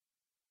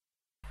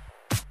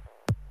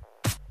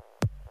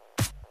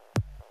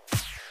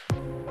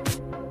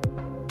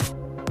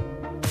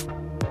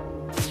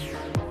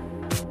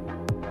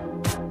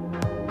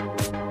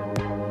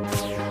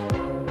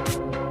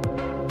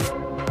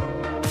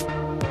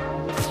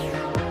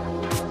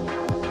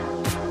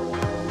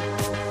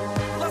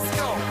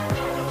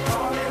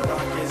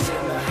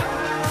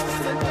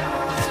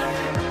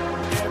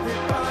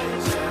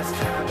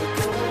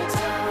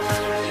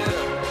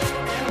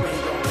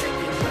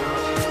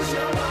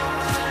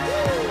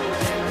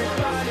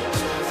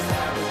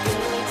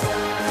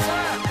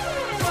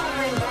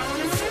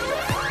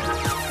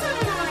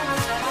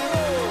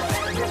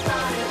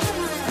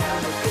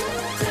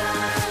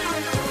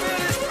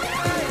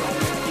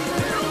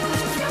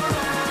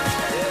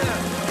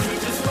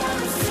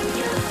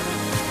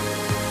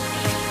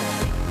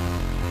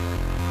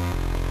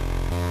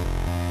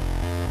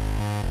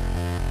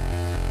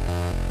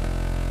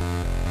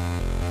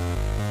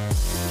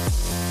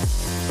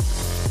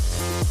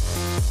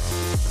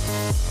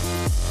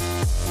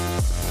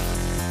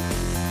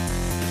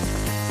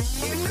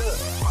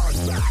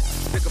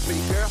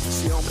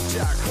she on my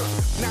jock.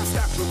 Now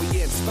stop when we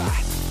in the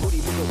spot.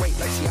 Booty moving weight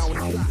like she on the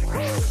block.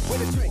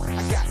 With a drink,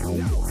 I got no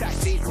tight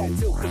jeans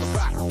tattoo, cause I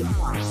rock.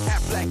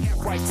 Half black,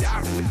 half white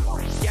diamond.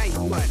 Gang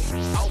money,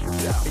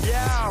 open up.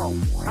 Yo,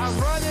 I'm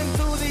running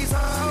through these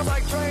halls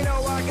like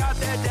Drano. I got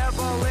that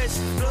devilish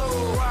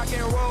blue, rock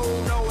and roll,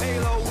 no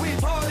halo. We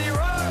party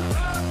rock.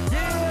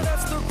 Yeah,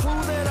 that's the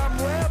crew that I'm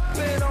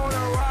repping on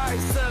a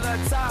rise to the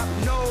top.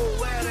 No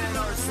wedding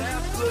or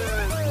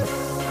Zeppelin.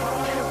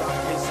 Party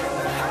rock is in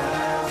the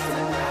house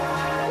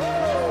tonight.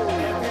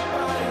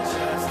 Everybody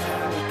just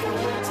have a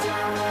good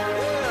time.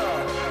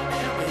 Yeah,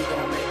 and we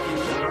gon' make you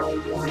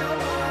lose your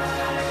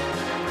mind.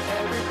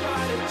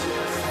 Everybody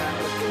just have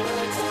a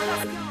good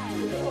time.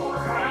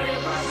 Party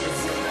rock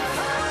is in the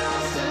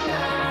house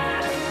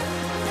tonight.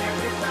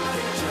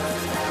 Everybody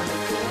just have a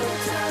good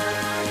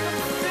time.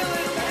 Feel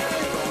it, baby.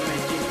 We gon'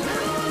 make you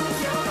lose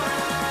your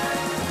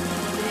mind.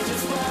 We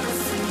just wanna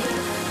see you.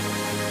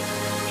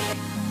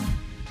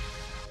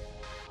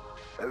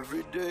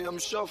 Every day I'm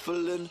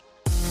shuffling.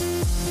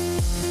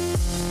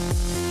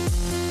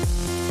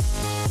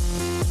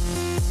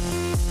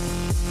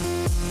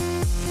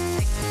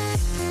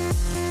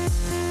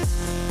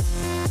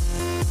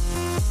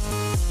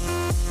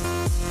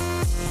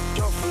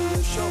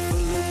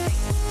 Shuffling.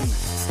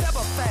 Step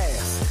up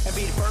fast and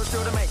be the first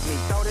girl to make me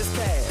throw this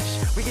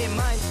cash. We get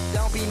money,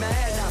 don't be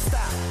mad, now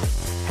stop.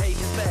 Hate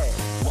is bad.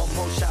 One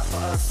more shot for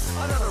us,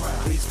 another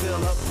round. Please fill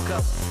up a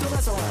cup, don't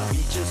mess around.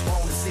 We just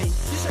wanna see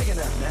you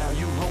shaking up. Now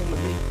you home with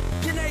me.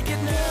 Get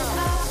naked now.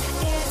 Get up,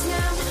 get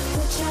down,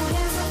 put your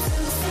hands up to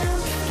the sound.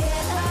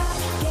 Get up,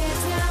 get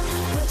down,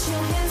 put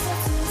your hands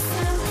up to the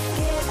sound.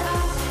 Get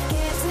up,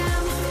 get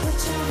down, put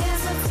your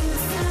hands up to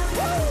the sound.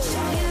 Put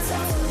your hands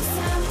up to the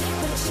sound.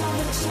 Put your.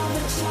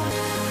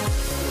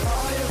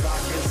 Party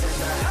rock is in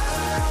the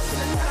house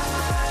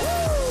tonight.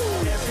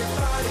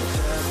 Everybody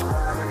just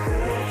have a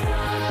good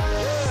time.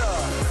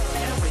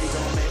 Yeah, and we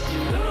gon' make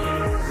you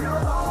lose your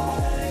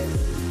mind.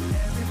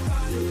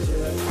 Everybody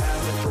just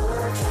have a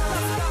good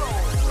time.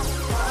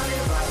 Party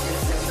rock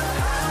is in the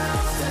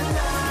house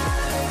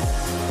tonight.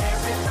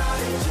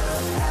 Everybody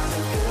just have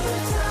a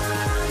good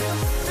time.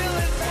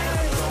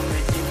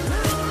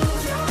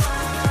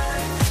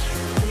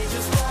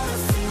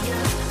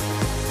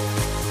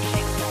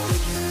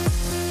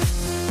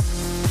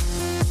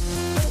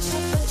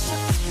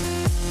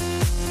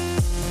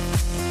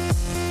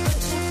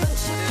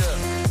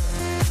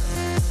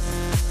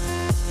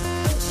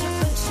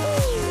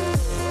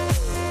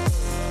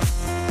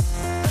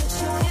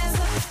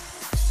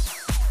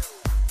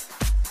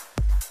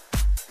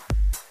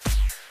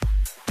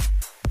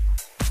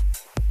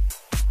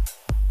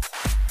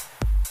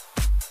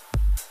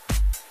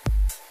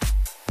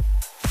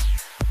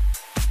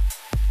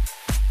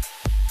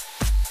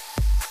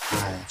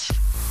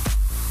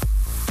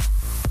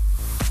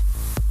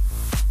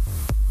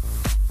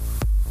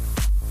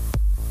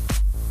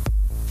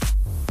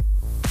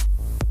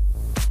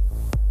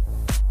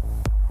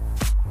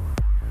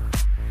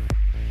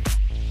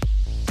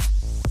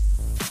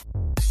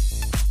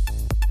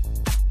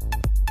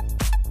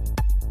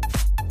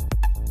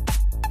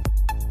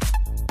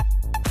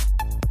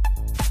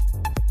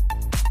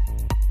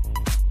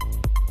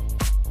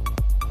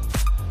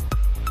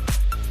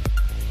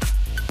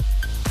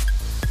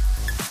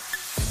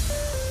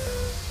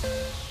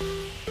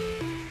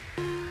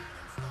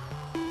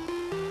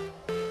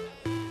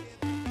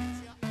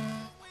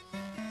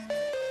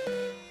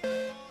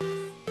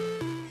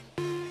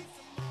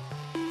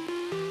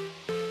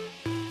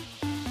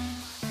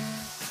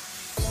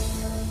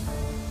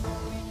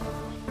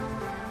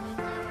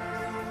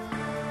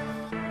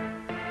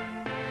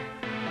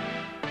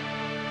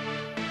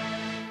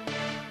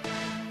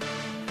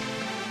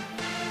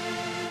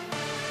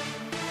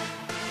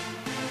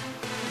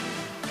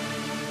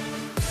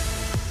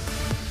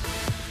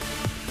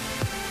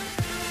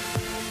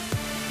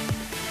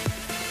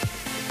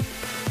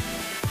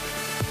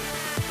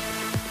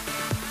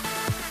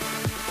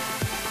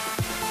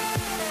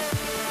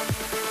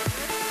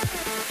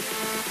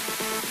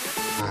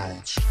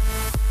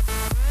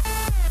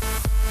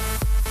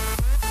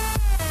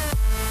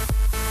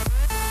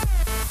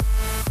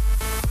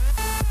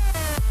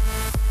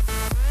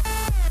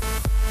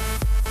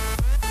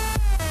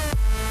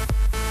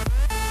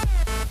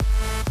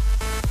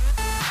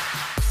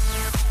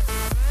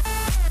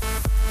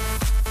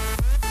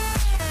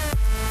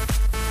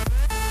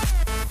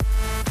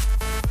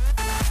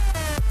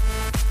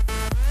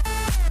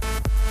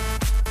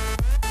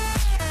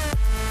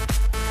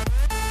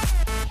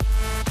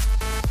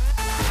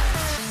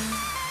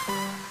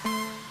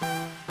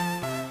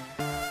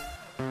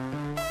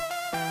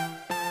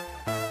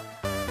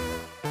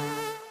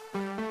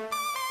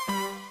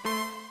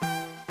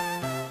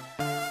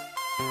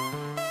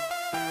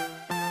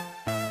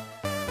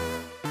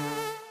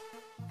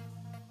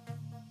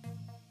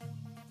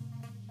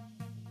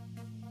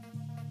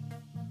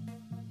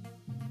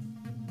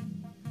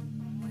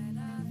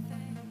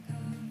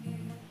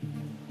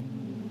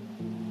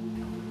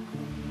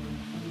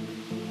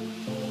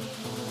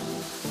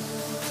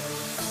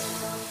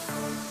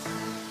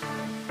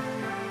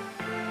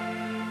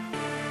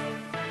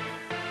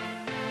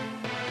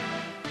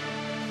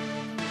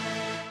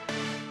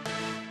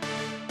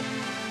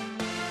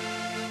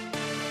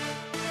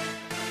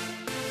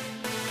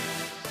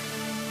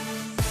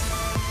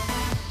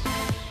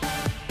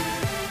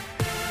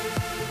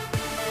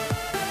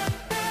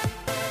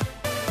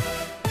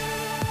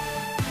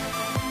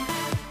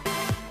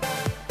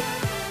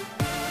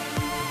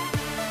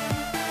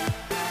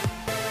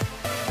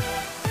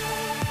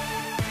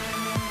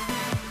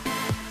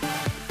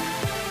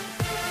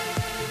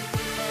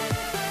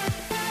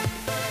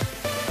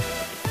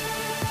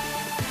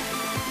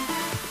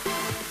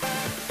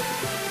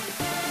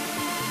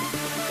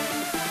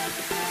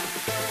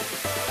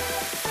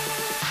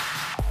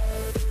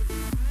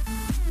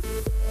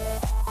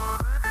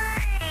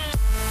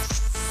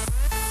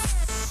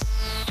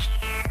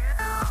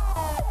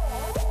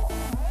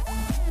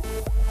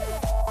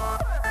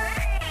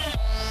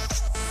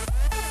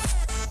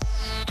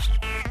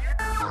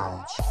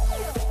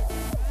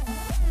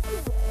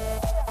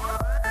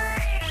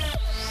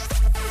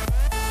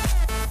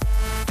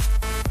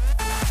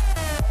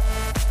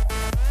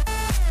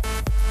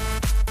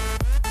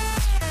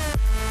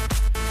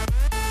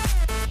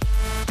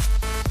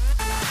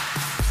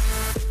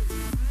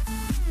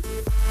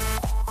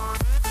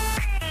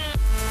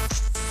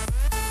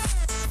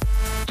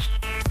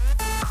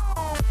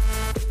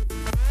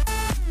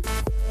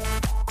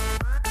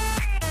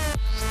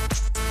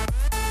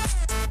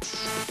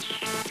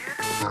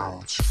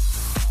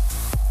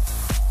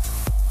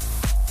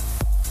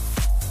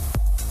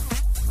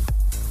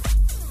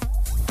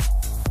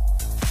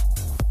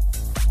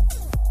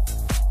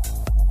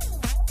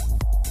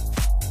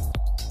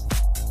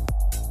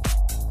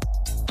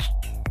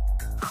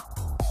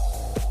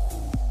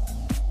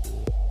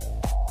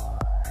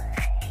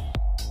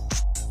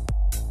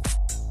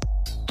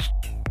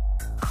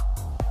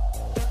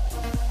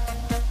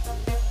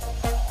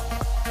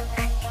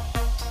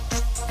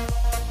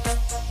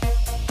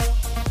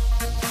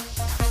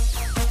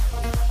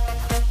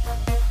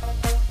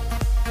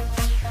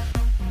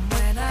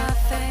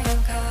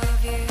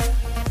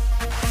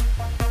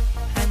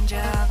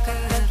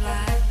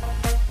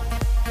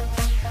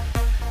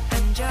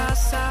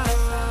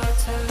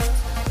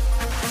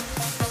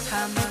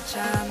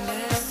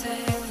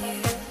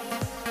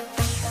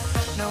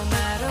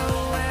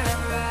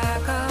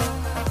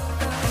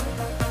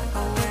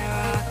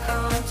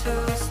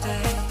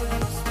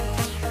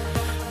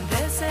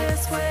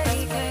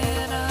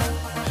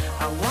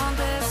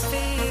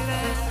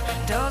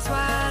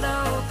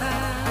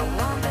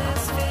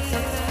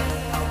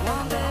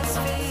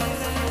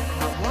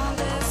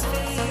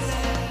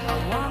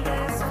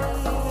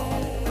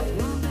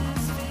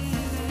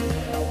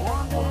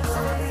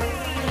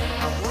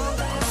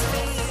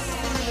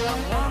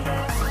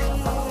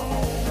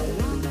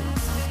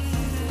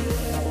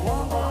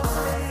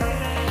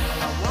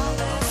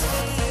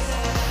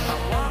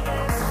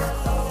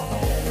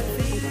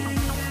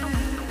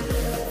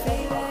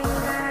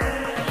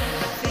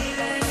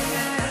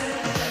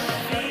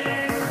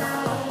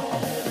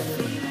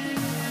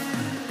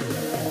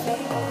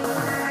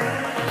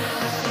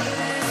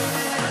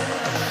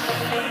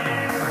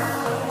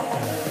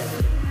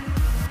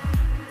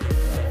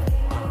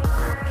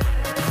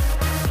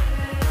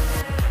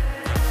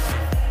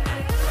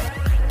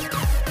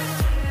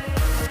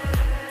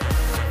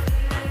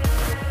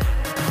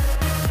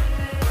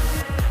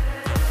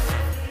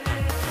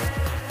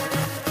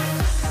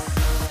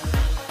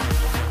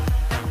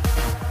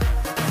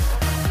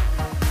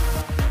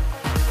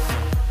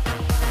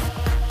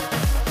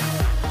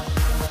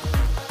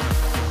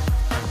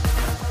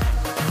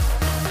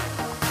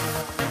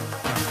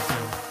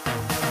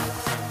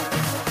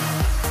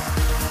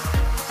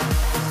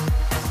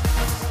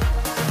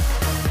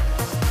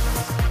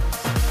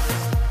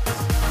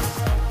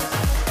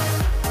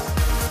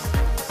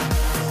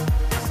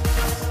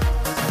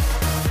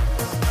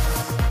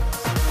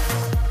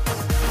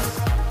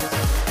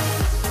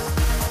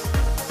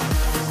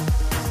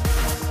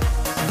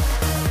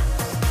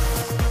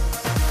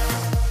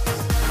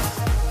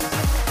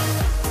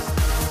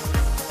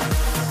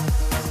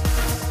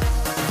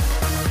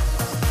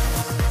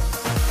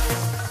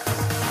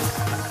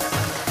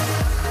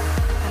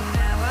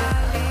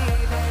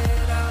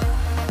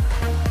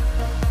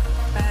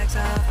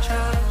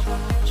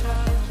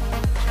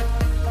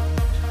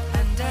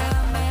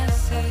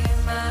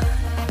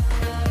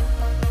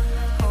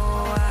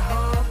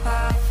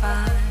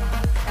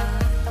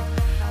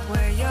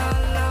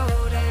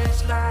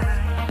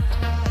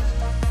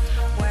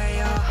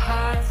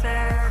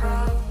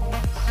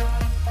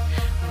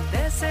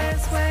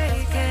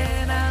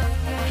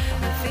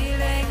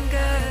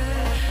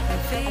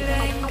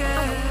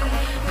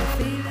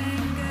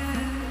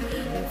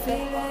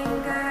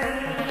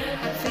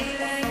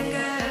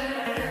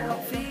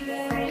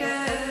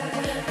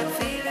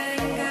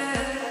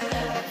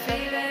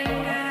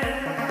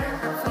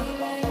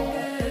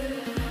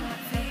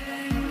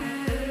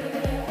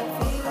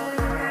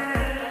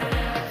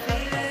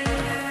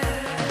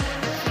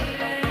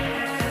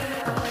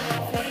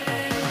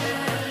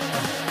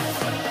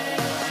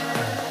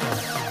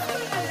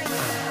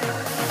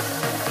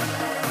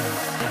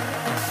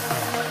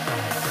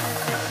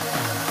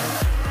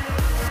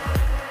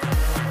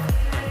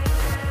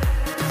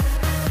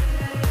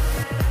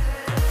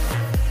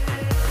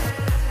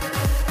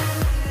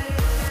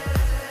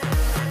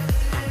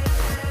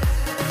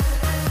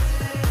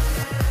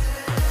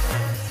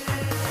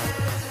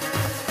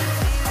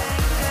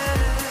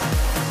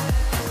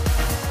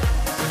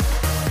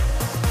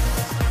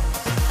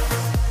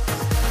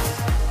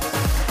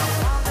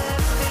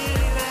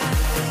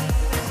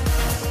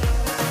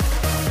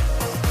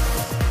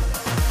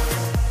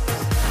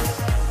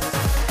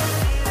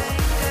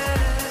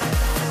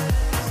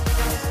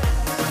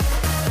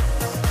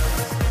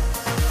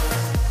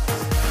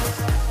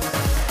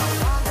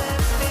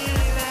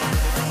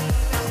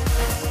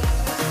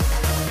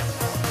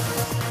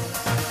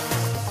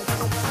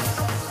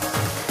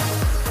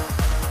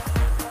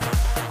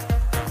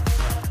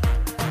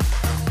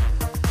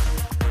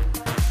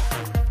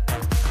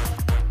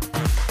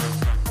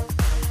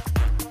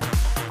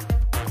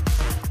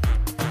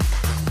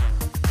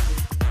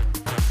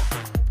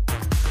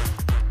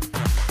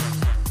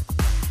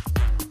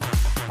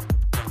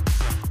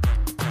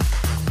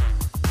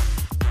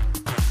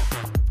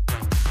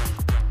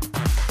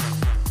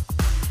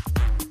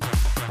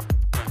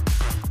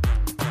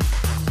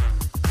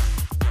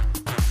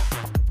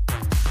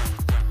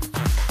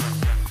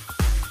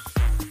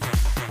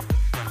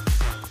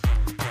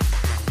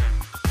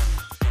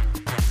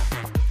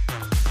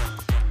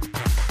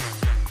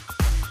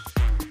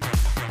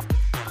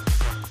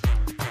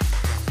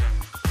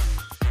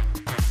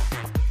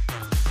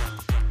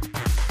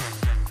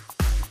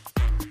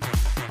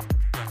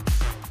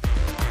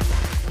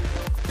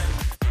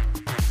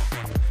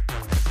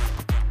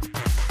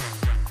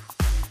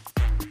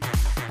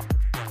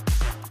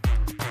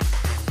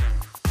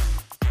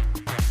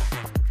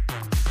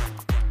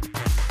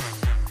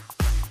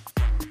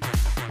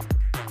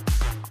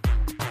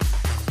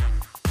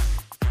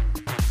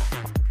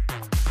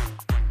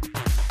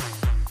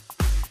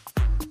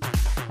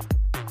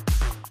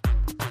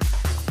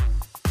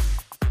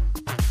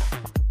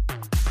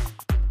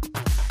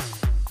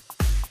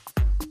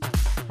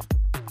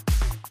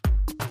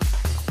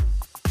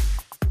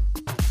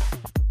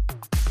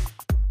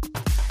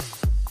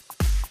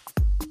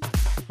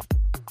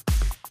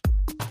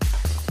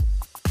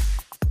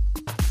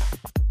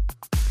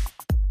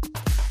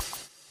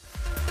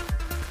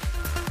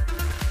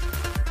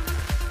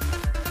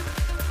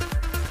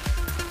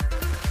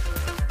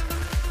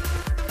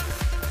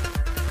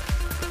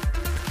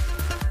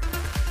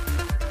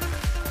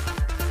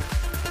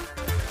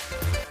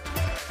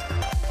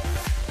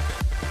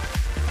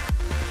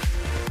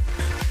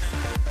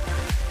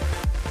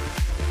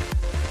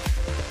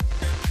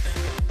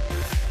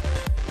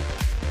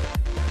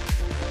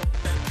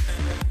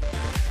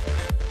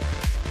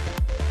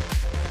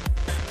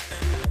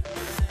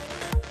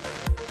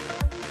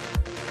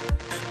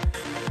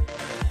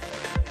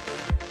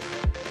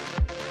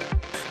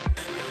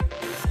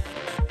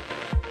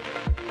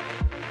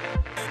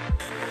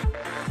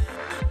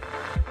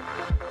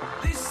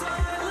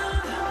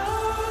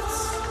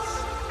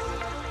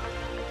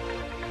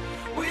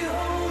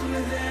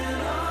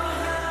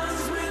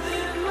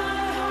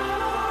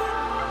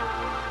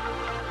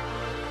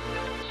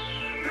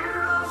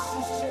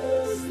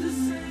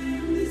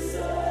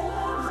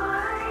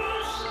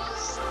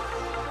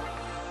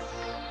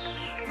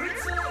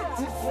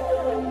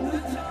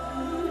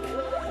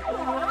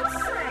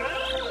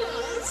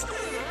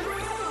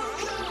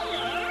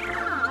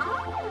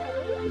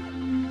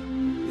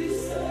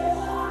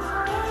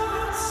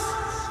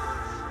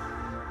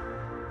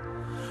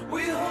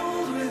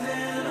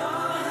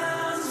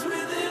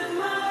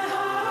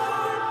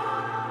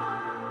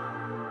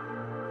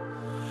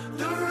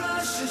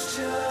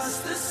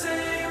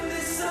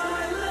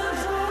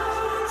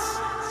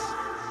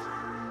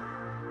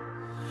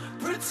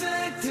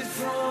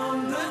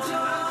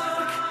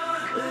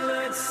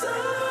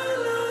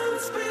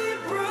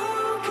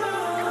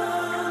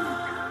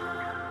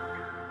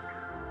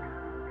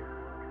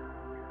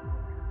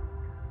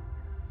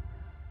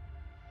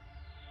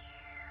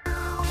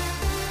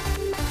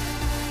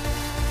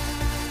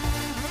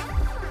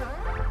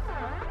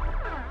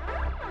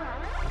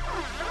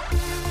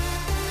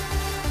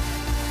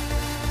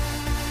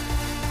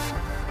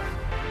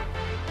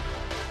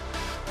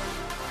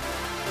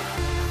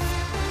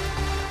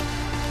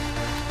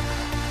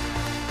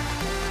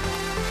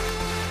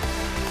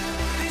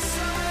 This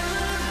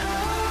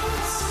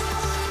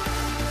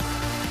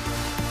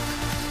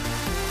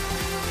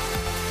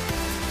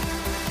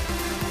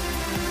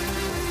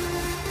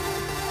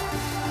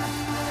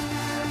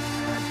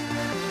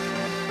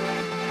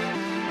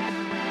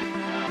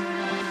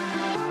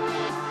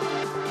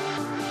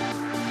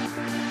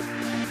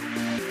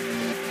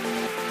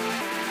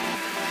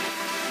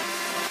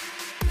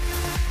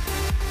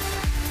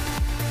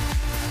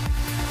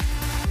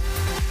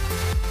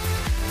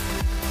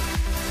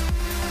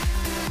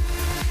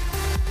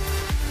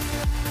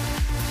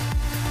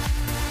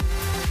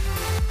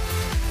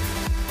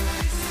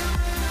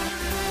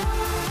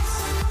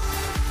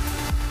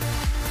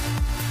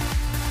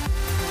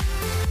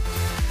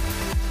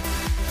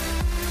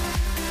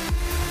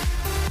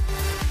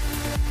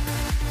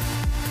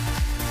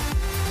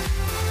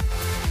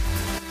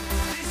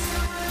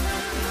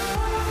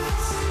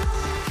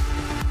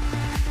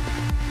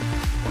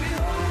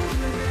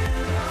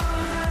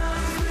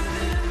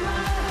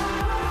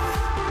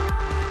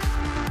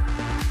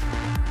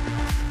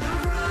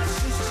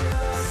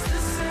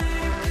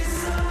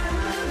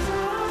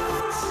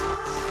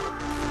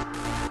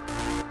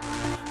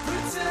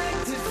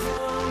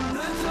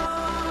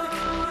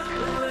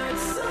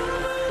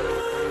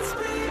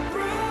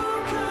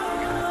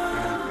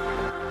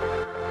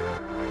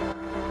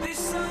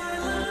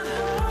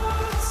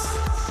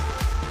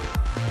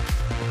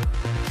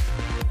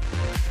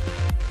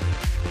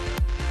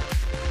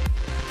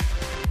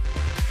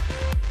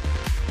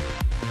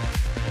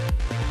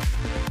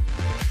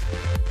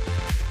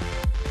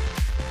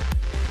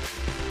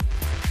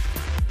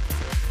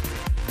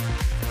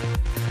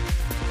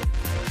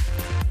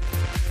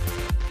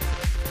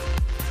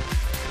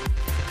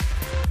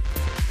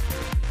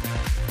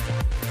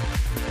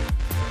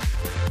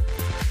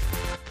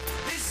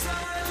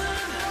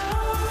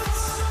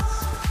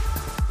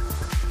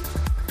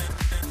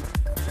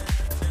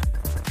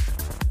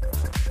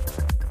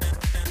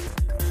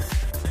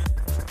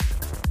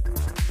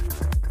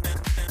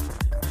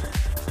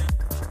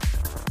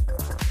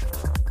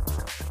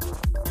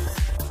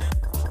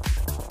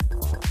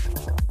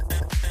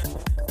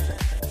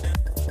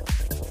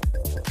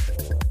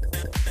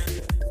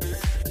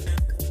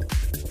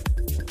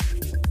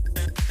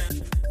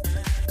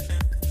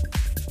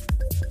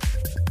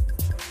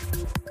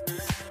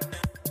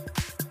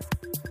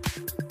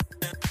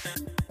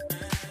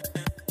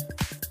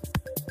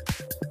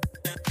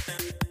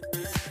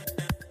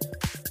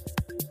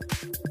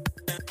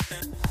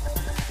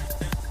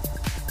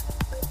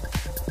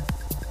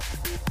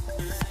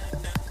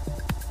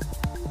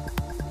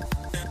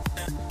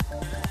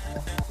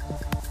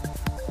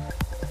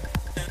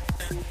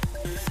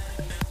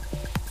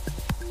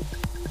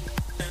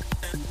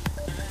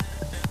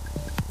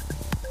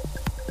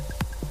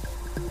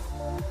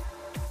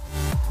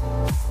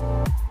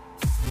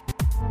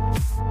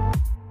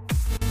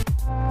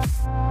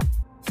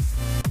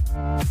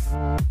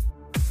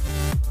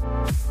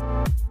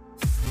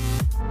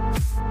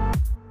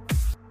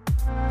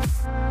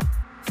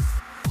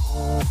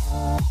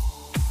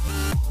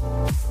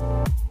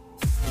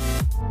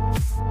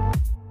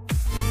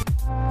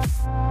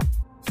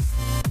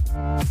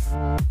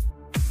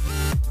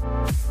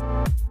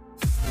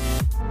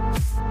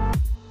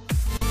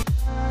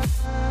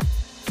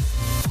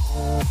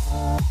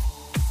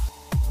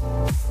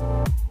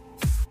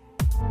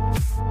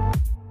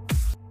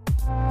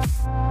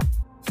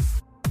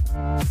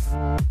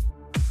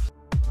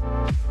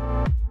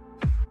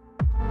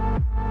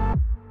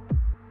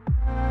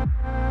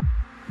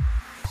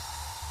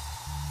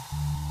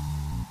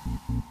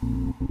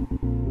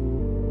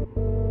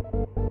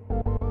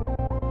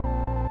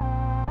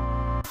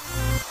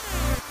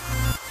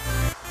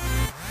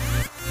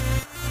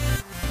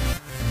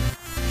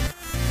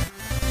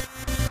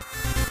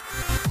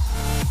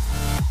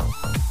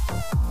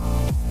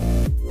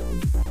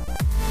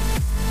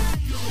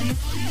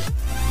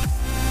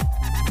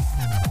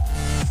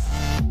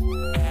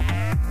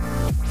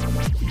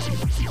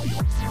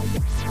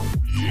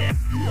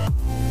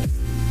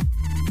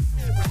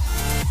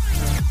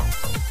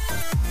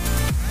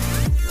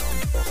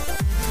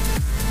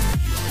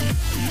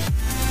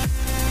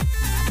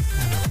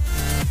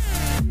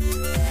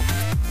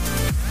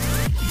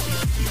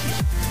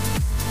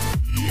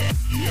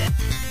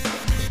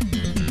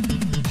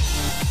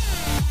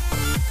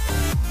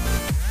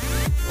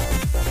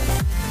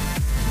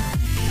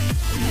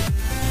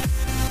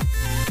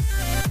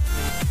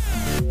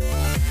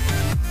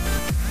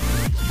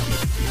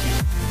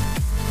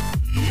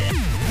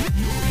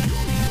Yeah.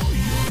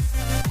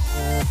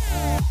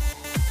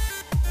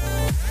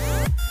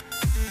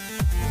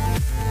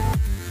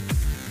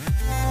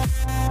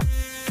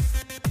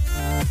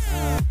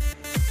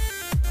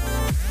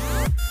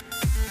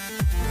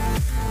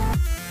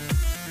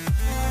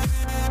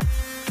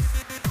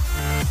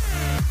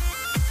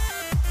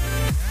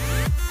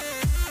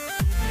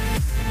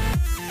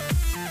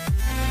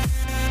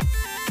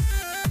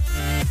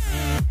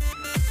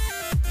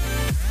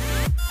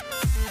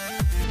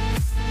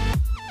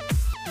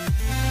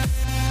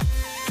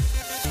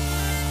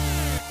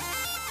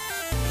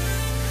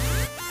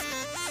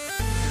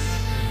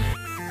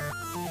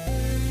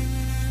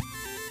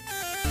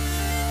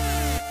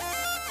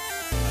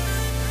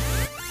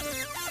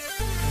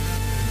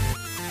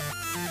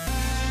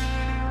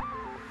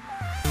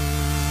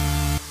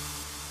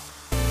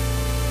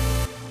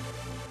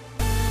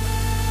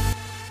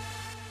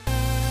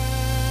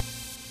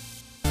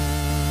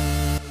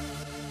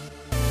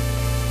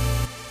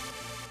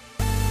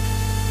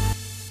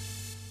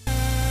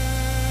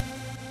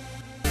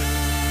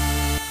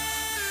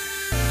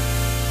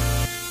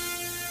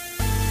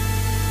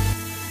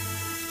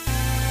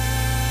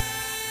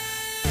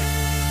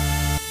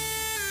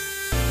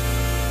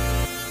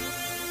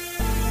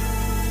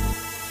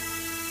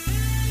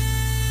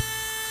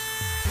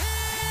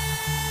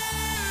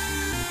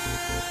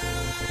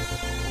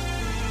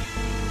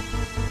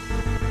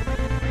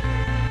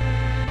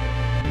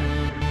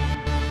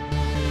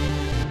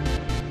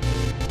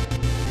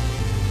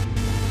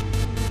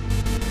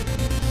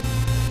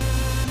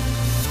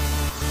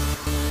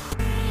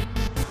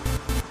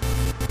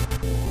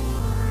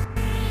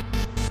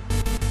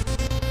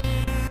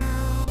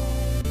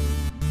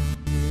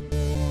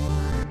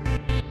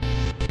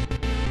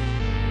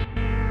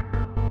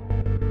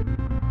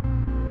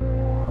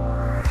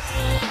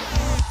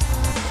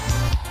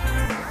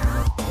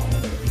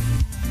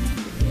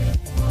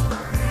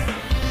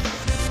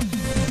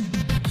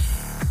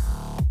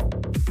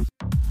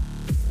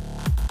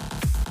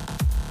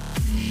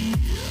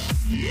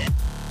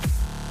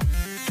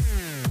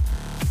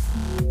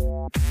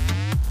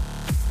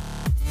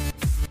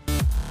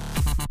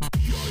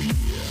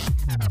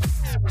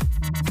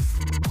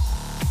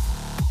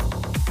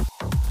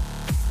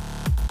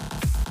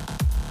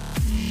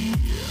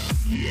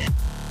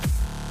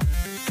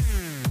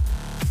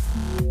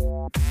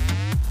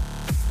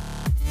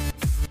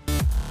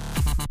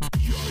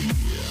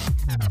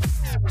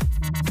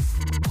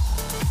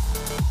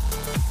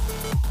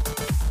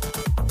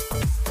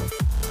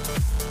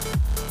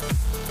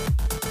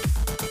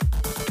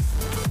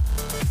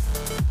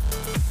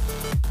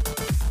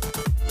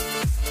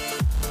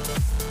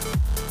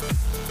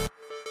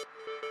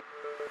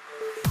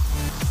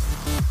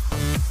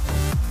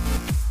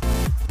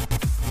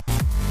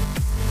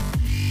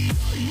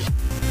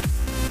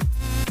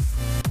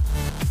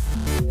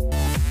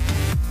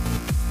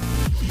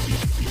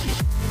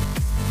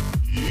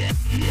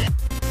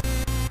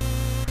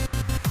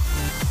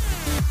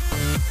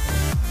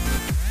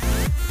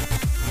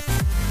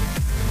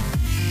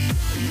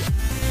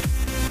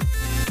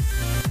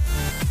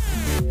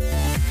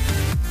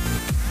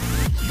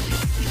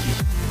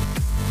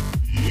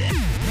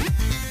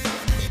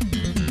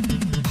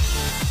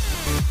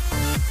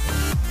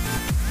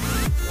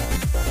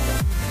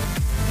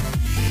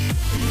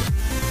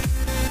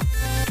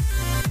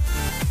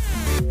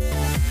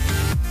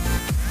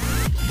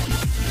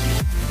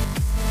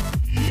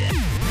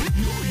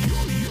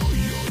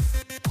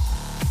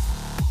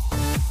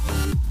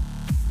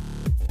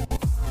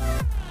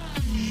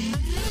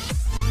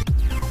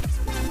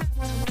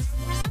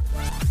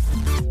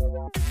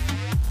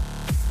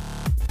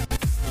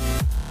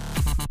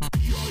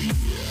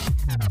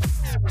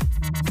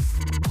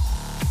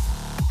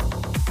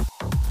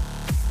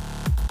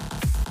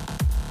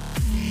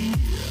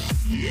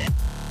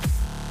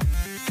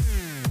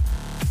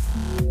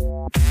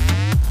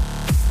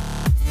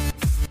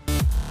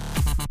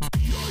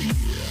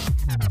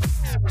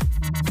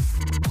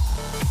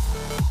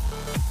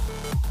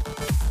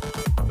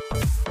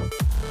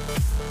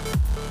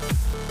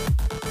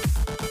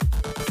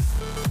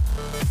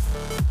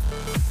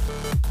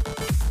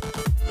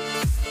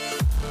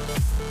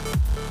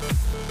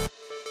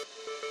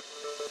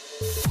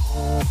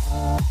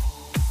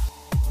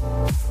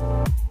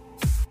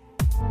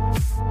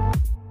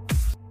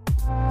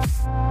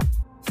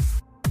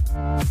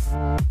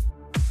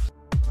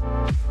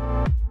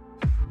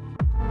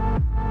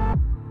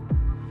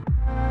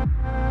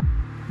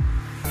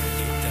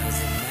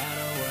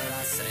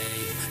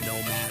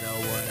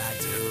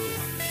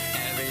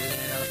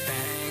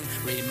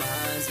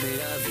 reminds me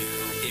of you.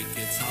 It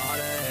gets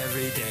harder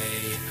every day,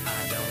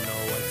 I don't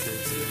know what to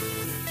do.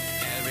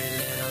 Every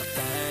little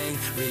thing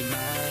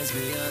reminds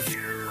me of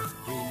you.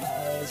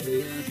 Reminds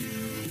me of you.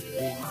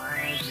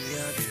 Reminds me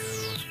of you.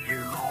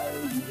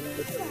 Reminds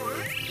me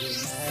of you.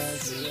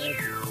 Reminds me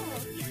of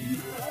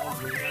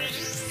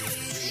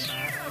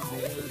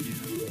you.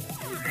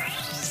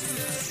 Reminds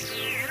me of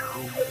you.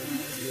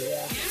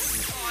 Yes,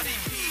 party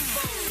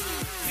people,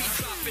 we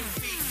dropping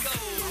feet go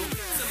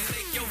to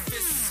make your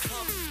fists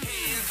pump,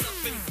 hands up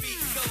and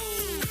feet go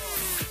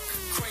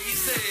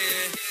crazy.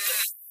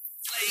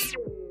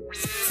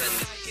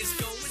 Tonight is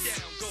going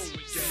down,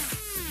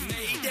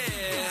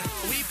 Mayday.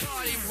 We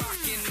party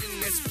rocking in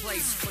this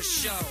place for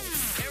show.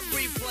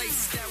 Every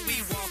place that we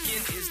walk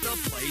in is the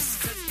place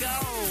to go.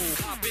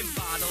 Popping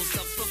bottles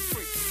of the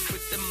freak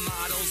with the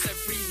models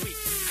every week.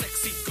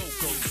 Sexy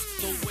go-go's,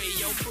 the way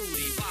your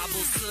booty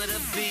wobbles to the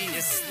beat.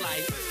 It's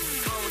like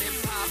on and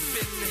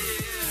popping,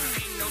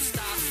 ain't no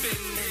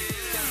stopping.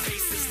 That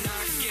bass is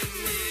knocking,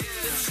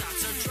 them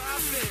shots are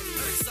dropping.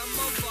 Some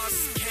of us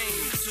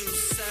came to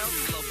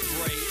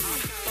celebrate,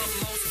 but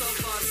most of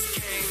us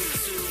came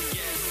to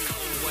get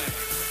away.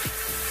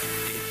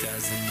 It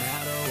doesn't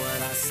matter what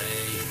I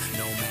say,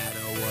 no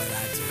matter what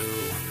I do.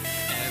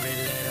 Every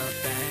little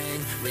thing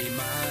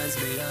reminds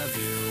me of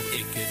you.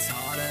 It gets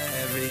harder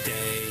every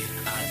day,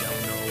 I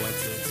don't know what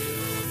to do.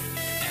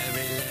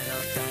 Every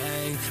little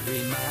thing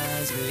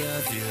reminds me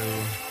of you.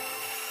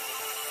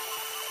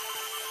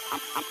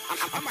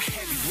 I'm a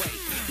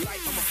heavyweight, light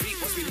on my feet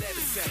once we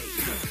levitate.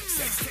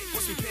 Sex tape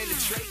once we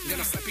penetrate,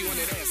 then I slap you on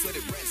that ass, let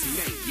it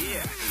resonate.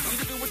 Yeah, I'm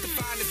living with the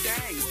finer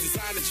things,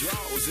 designer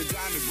drawers and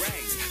diamond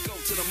rings. Go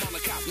to the mall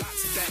and cop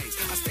lots of things.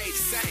 I stay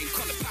the same,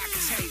 call it pocket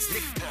change,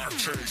 nigga.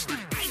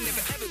 I ain't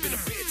never ever been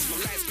a bitch.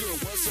 My last girl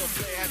was so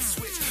play, I had to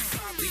switch.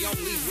 Probably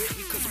only with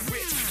me cause I'm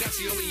rich. Now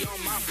she only on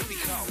my booty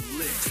call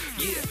lips.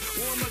 Yeah,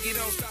 one monkey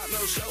don't stop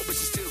no show, but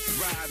she still can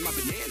ride my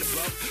banana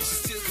boat.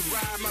 She still can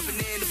ride my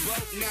banana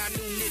boat. Now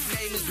new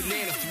nickname is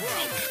Banana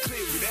Throw.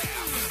 Clear it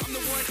out, I'm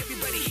the one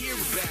everybody hear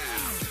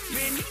about.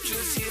 Man, you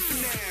just here for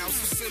now,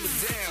 so simmer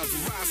down, the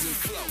rise and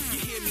flow. You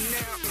hear me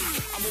now?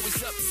 I'm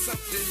always up to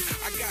something.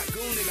 I got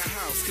Goon in the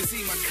house, cause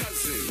he my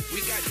cousin.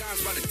 We got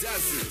dimes by the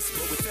dozens,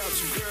 but without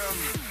you, girl,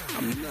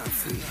 I'm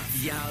nothing.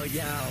 Yo,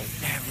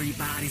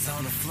 everybody's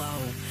on the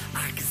flow.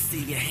 I can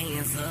see your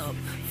hands up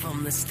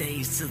from the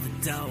stage to the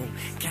dough.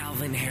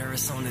 Calvin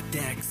Harris on the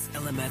decks,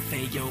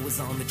 LMFAO is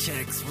on the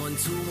checks. 1,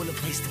 2 in a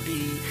place to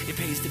be, it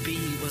pays to be.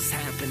 What's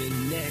happening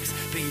next?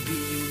 Baby,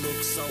 you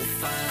look so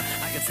fine.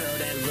 I can tell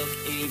that look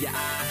in your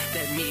eye,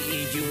 that me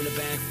and you in the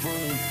back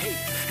room, hey,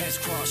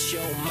 has crossed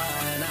your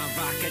mind. I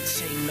rock a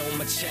chain on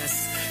my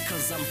chest,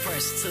 cause I'm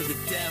fresh to the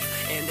death,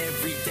 and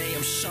every day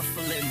I'm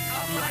shuffling.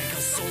 I'm like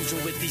a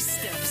soldier with these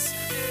steps.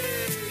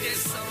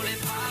 It's on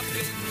and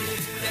popping,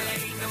 there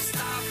ain't no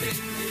stopping.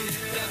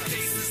 That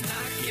bass is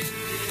knocking,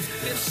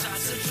 them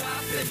shots are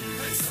dropping.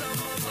 Some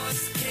of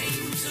us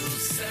came to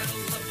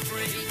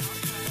celebrate,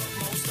 but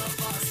most of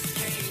us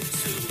came